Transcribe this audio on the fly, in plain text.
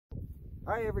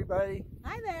Hi everybody.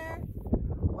 Hi there.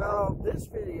 Well, this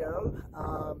video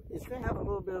is going to have a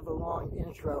little bit of a long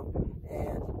intro,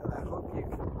 and I hope you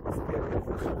can bear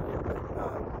with us on it.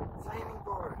 Flaming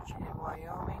Gorge in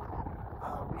Wyoming.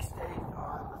 We stayed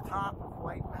on the top of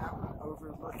White Mountain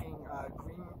overlooking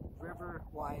Green River,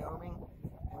 Wyoming,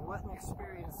 and what an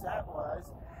experience that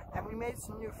was. And we made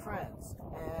some new friends,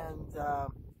 and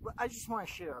I just want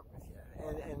to share it with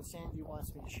you, and Sandy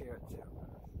wants me to share it too.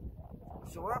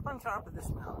 So we're up on top of this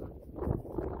mountain,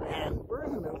 and we're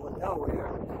in the middle of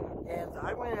nowhere, and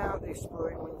I went out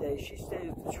exploring one day. She stayed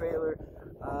at the trailer.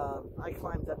 I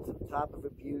climbed up to the top of a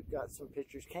butte, got some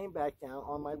pictures, came back down.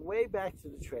 On my way back to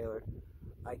the trailer,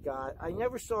 I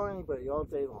never saw anybody all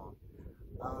day long.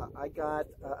 I got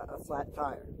a flat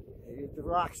tire. The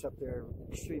rocks up there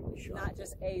are extremely sharp. Not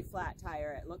just a flat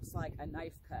tire, it looks like a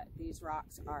knife cut. These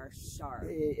rocks are sharp.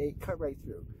 It cut right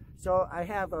through. So I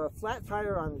have a flat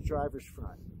tire on the driver's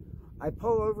front. I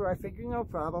pull over, I figure no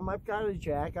problem, I've got a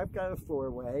jack, I've got a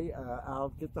four-way,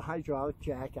 I'll get the hydraulic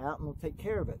jack out and we'll take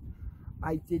care of it.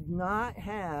 I did not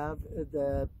have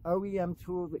the OEM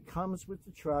tool that comes with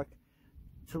the truck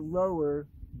to lower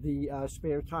the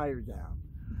spare tire down.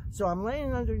 So I'm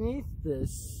laying underneath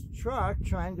this truck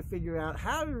trying to figure out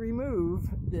how to remove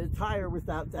the tire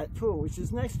without that tool, which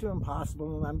is next to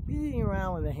impossible, and I'm beating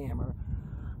around with a hammer.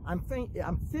 I'm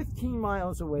 15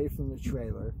 miles away from the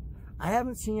trailer. I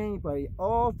haven't seen anybody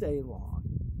all day long,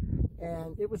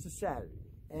 and it was a Saturday,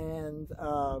 and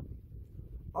all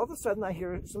of a sudden I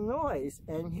hear some noise,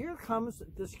 and here comes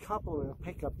this couple in a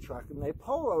pickup truck, and they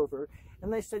pull over,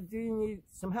 and they said, "Do you need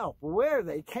some help?" Where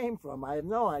they came from, I have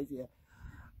no idea.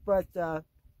 But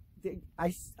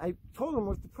I told them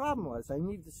what the problem was. I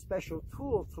need the special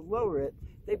tool to lower it.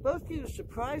 They both get a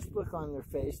surprised look on their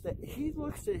face that he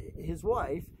looks at his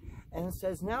wife and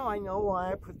says, "Now I know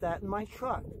why I put that in my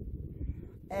truck."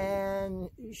 And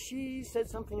she said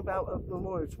something about the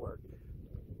Lord's work.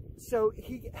 So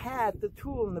he had the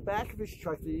tool in the back of his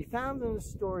truck that he found in the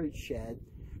storage shed,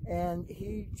 and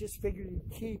he just figured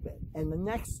he'd keep it. And the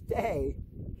next day,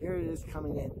 here it is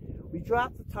coming in. We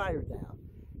dropped the tire down.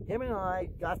 Him and I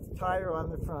got the tire on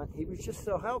the front. He was just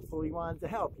so helpful, he wanted to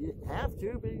help. He didn't have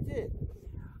to, but he did.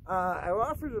 I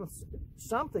offered him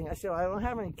something. I said, "I don't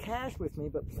have any cash with me,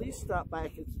 but please stop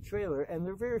back at the trailer." And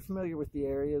they're very familiar with the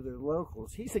area. They're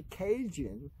locals. He's a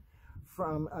Cajun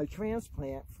from a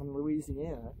transplant from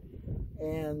Louisiana.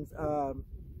 And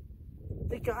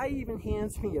the guy even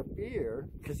hands me a beer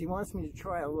because he wants me to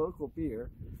try a local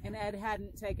beer. And Ed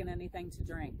hadn't taken anything to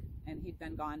drink, and he'd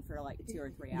been gone for like 2 or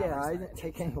 3 hours. Yeah, I didn't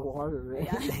take any water or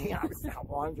anything. Yeah. I was not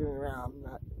wandering around,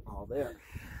 not all there.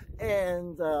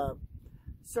 And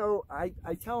so I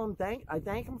tell him, I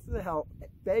thank him for the help,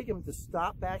 beg him to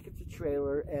stop back at the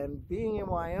trailer. And being in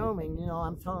Wyoming, you know,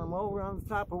 I'm telling him, "Well, we're on the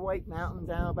top of White Mountain,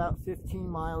 down about 15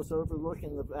 miles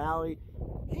overlooking the valley."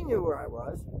 He knew where I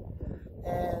was.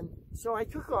 And so I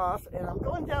took off, and I'm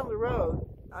going down the road.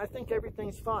 I think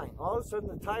everything's fine. All of a sudden,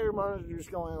 the tire monitor's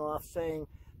going off saying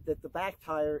that the back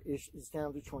tire is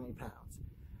down to 20 pounds.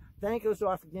 Then it goes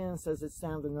off again and says it's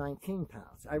down to 19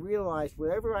 pounds. I realized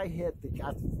whatever I hit that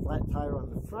got the flat tire on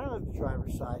the front of the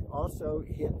driver's side also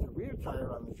hit the rear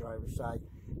tire on the driver's side.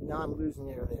 Now I'm losing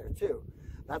air there too.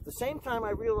 Now at the same time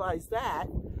I realized that,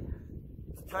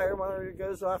 the tire monitor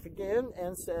goes off again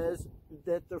and says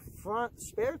that the front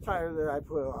spare tire that I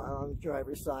put on the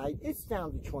driver's side, it's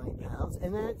down to 20 pounds,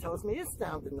 and then it tells me it's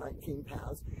down to 19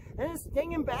 pounds, and it's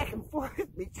dinging back and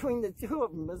forth between the two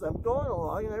of them as I'm going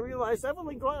along, and I realize I've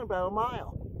only gone about a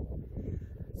mile.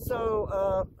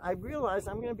 So I realize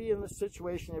I'm going to be in this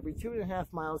situation every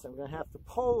 2.5 miles. I'm going to have to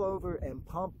pull over and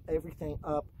pump everything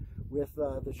up with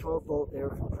the 12-volt air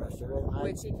compressor. And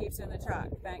which he keeps in the truck,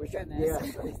 thank goodness.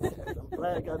 Yes, I'm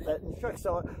glad I got that in the truck.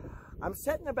 So I'm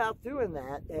setting about doing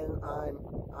that, and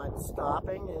I'm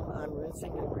stopping, and I'm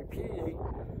rinsing and repeating,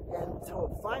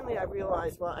 until finally I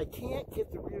realized, well, I can't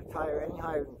get the rear tire any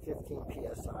higher than 15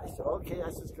 psi. So okay,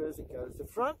 that's as good as it goes. The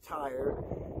front tire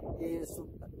is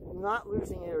not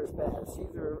losing air as bad. It's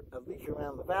either a leak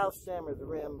around the valve stem or the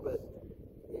rim, but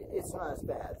it's not as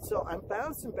bad. So I'm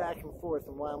bouncing back and forth,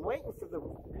 and while I'm waiting for the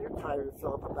rear tire to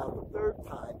fill up about the 3rd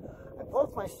time, I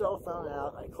pulled my cell phone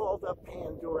out, I called up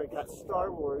Pandora, got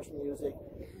Star Wars music,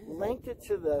 linked it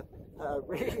to the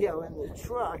radio in the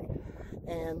truck,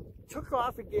 and took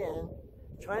off again,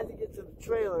 trying to get to the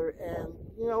trailer. And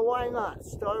you know, why not?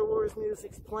 Star Wars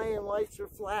music's playing, lights are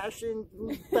flashing,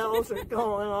 bells are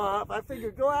going off. I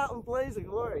figured, go out and blaze a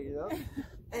glory, you know.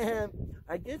 And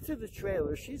I get to the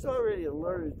trailer. She's already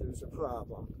alerted there's a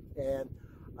problem. And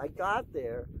I got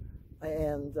there.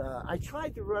 And I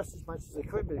tried to rust as much as I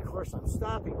could, but of course I'm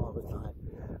stopping all the time.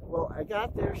 Well, I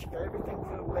got there, she got everything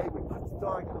put away, we put the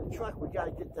dog in the truck, we got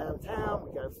to get downtown,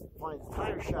 we got to find the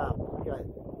tire shop, we got...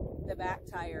 The back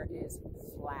tire is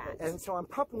flat. And so I'm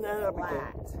pumping that up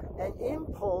again. And in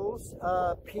pulls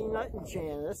Peanut and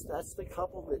Janice, that's the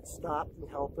couple that stopped and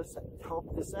helped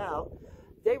us out.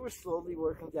 They were slowly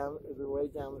working down their way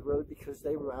down the road because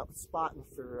they were out spotting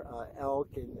for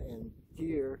elk and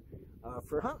deer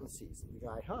for hunting season. The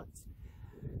guy hunts.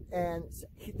 And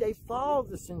they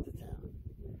followed us into town.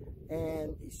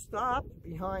 And he stopped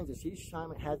behind us each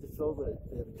time it had to fill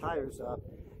the tires up.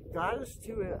 Got us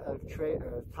to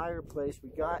a tire place. We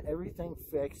got everything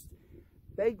fixed.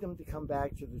 Begged them to come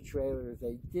back to the trailer.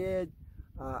 They did.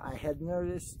 I had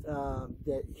noticed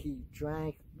that he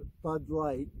drank Bud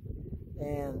Light,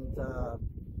 and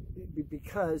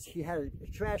because he had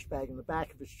a trash bag in the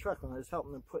back of his truck when I was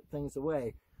helping him put things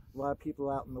away. A lot of people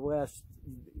out in the West,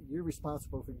 you're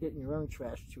responsible for getting your own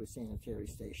trash to a sanitary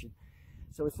station.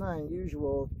 So it's not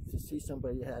unusual to see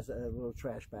somebody that has a little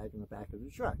trash bag in the back of the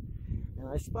truck. And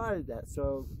I spotted that.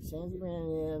 So Sandy ran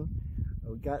in,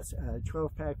 we got a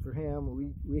 12-pack for him.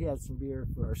 We had some beer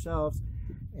for ourselves,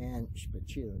 but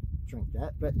she didn't drink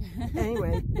that. But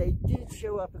anyway, they did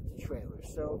show up at the trailer.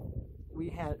 So we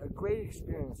had a great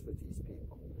experience with these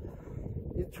people.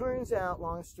 It turns out,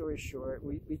 long story short,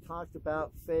 we talked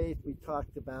about faith. We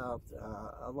talked about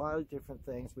a lot of different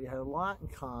things. We had a lot in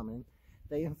common.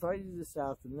 They invited us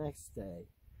out the next day,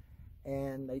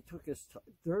 and they took us to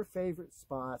their favorite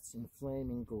spots in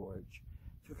Flaming Gorge,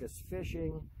 took us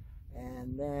fishing,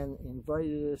 and then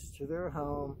invited us to their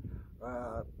home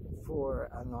for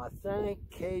an authentic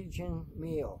Cajun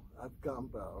meal of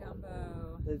gumbo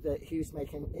that he was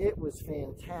making. It was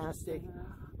fantastic.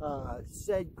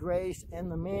 Said grace,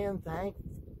 and the man thanked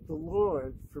the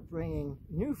Lord for bringing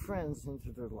new friends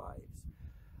into their lives.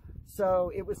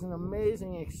 So it was an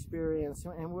amazing experience,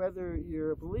 and whether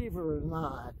you're a believer or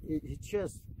not,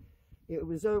 it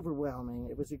was overwhelming.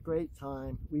 It was a great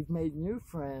time. We've made new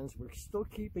friends. We're still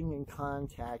keeping in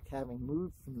contact, having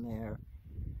moved from there,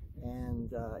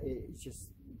 and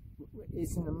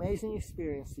it's an amazing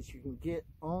experience that you can get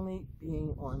only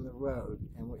being on the road.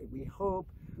 And we hope,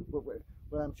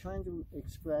 what I'm trying to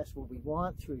express, what we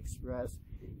want to express,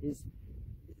 is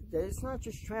that it's not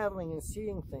just traveling and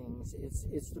seeing things,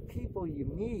 it's the people you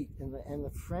meet and the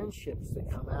friendships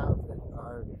that come out of it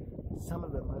are some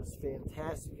of the most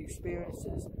fantastic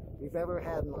experiences we've ever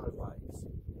had in our lives.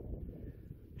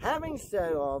 Having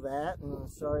said all that, and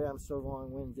sorry I'm so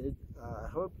long-winded, I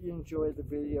hope you enjoyed the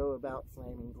video about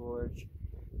Flaming Gorge,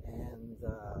 and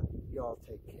y'all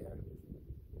take care.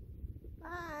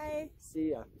 Bye.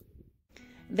 See ya.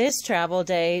 This travel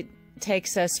day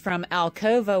takes us from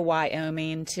Alcova,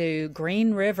 Wyoming to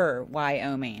Green River,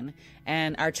 Wyoming.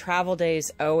 And our travel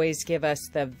days always give us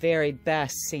the very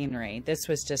best scenery. This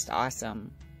was just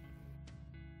awesome.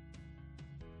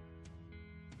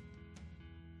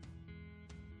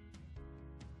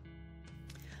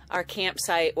 Our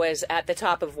campsite was at the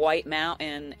top of White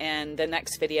Mountain, and the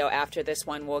next video after this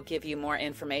one will give you more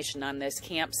information on this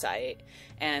campsite.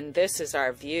 And this is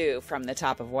our view from the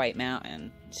top of White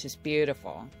Mountain. It's just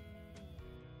beautiful.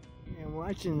 And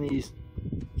watching these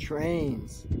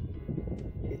trains,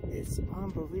 it's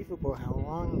unbelievable how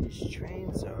long these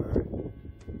trains are.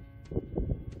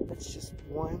 That's just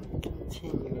one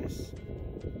continuous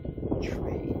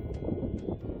train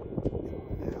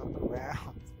going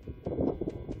around.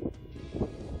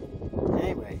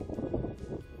 Anyway,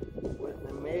 what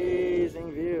an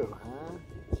amazing view, huh?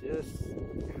 Just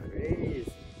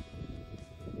crazy.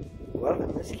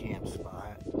 Loving this camp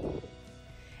spot.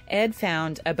 Ed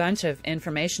found a bunch of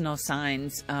informational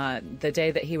signs the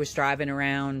day that he was driving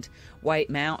around White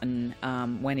Mountain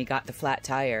when he got the flat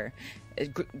tire.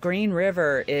 Green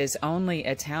River is only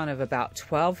a town of about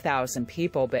 12,000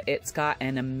 people, but it's got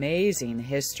an amazing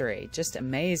history, just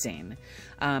amazing.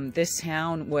 This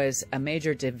town was a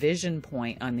major division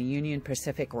point on the Union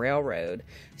Pacific Railroad,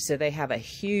 so they have a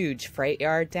huge freight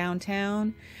yard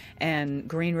downtown, and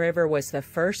Green River was the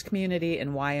first community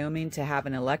in Wyoming to have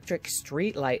an electric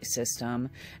street light system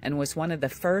and was one of the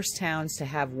first towns to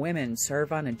have women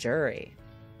serve on a jury.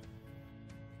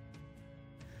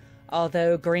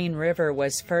 Although Green River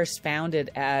was first founded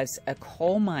as a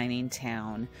coal mining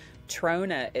town,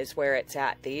 Trona is where it's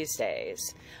at these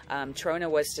days. Trona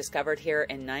was discovered here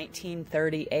in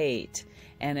 1938,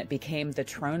 and it became the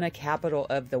Trona capital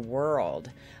of the world.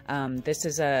 This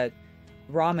is a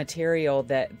raw material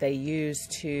that they use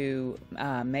to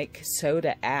make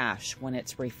soda ash when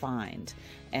it's refined.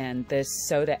 And this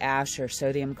soda ash, or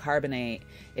sodium carbonate,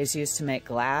 is used to make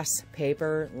glass,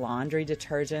 paper, laundry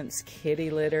detergents, kitty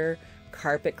litter,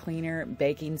 carpet cleaner,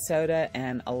 baking soda,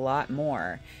 and a lot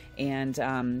more.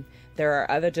 And there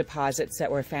are other deposits that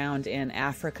were found in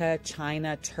Africa,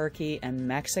 China, Turkey, and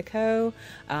Mexico.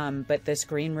 But this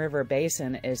Green River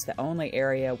Basin is the only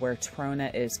area where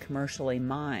trona is commercially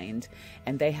mined.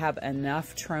 And they have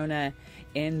enough trona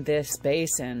in this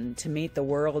basin to meet the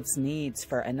world's needs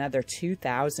for another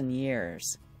 2,000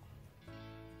 years.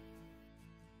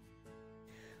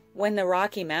 When the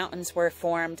Rocky Mountains were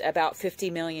formed about 50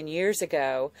 million years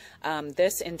ago,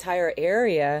 this entire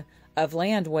area of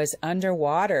land was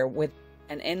underwater with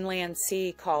an inland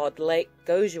sea called Lake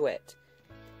Gorge.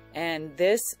 And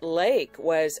this lake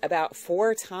was about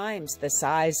 4 times the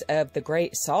size of the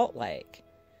Great Salt Lake.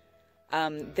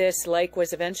 This lake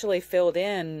was eventually filled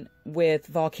in with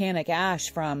volcanic ash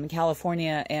from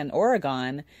California and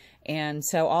Oregon, and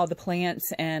so all the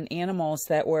plants and animals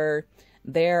that were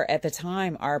there at the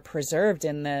time are preserved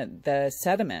in the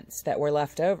sediments that were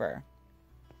left over.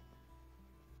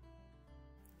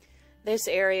 This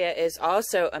area is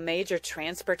also a major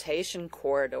transportation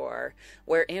corridor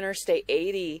where Interstate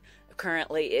 80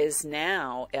 currently is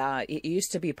now. It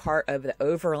used to be part of the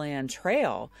Overland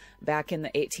Trail back in the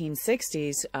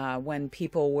 1860s when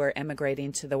people were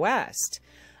emigrating to the West.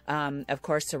 Of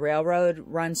course, the railroad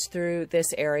runs through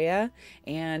this area,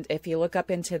 and if you look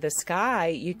up into the sky,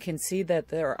 you can see that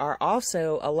there are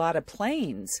also a lot of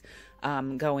planes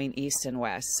going east and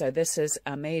west. So this is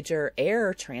a major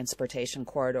air transportation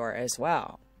corridor as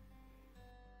well.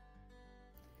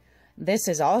 This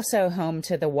is also home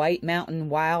to the White Mountain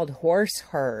wild horse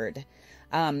herd.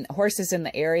 Horses in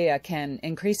the area can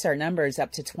increase their numbers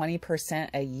up to 20%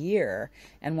 a year,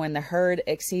 and when the herd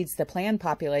exceeds the planned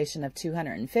population of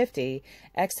 250,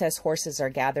 excess horses are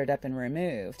gathered up and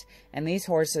removed, and these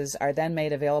horses are then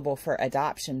made available for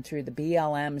adoption through the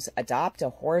BLM's Adopt a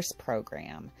Horse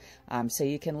program. So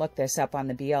you can look this up on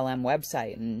the BLM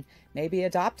website and maybe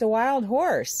adopt a wild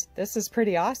horse. This is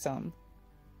pretty awesome.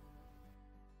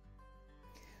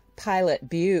 Pilot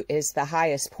Butte is the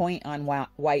highest point on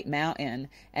White Mountain,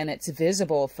 and it's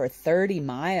visible for 30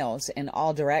 miles in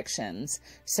all directions.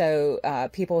 So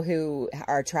people who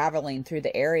are traveling through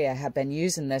the area have been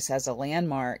using this as a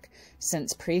landmark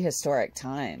since prehistoric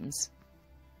times.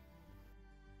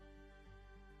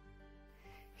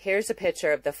 Here's a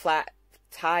picture of the flat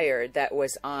tire that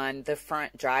was on the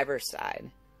front driver's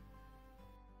side.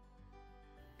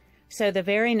 So the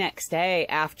very next day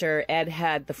after Ed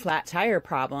had the flat tire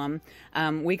problem,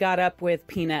 we got up with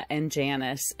Peanut and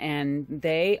Janice, and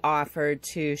they offered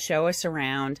to show us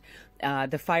around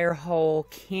the Firehole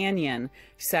Canyon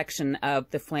section of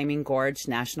the Flaming Gorge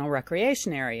National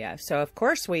Recreation Area. So of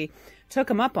course we took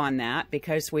them up on that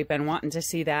because we've been wanting to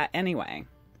see that anyway.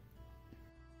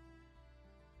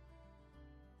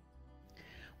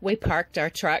 We parked our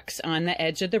trucks on the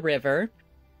edge of the river,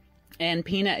 and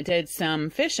Peanut did some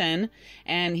fishing,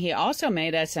 and he also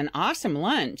made us an awesome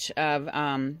lunch of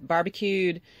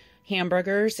barbecued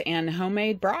hamburgers and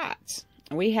homemade brats.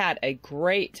 We had a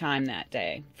great time that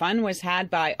day. Fun was had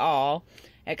by all,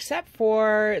 except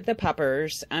for the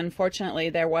puppers. Unfortunately,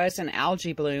 there was an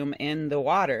algae bloom in the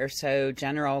water, so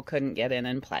General couldn't get in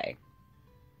and play.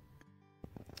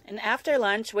 And after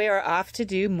lunch, we are off to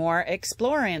do more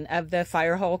exploring of the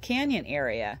Firehole Canyon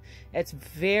area. It's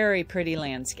very pretty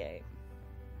landscape.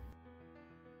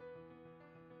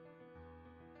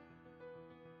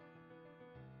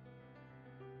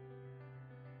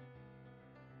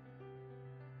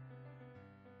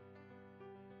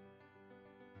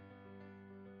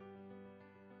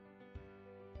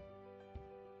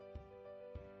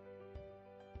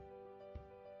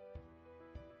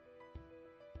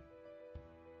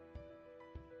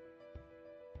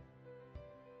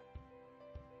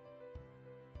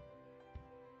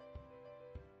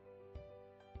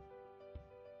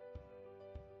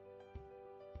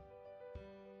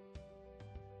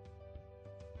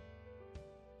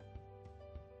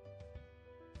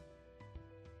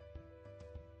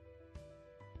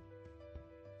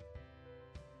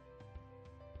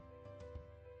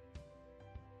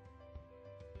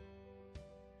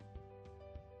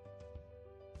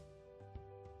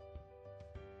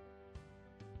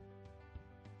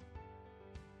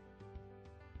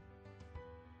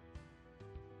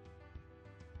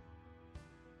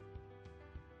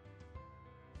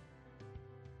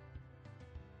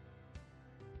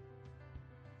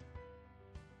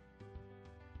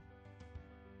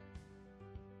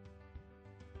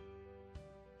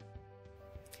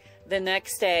 The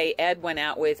next day, Ed went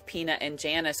out with Peanut and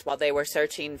Janice while they were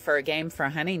searching for game for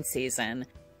hunting season.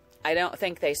 I don't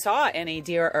think they saw any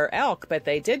deer or elk, but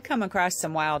they did come across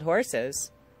some wild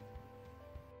horses.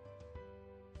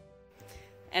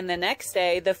 And the next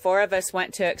day, the four of us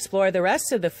went to explore the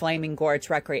rest of the Flaming Gorge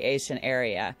recreation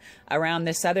area, around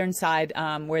the southern side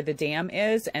where the dam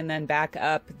is, and then back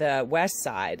up the west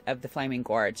side of the Flaming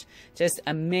Gorge. Just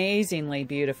amazingly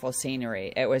beautiful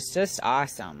scenery. It was just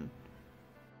awesome.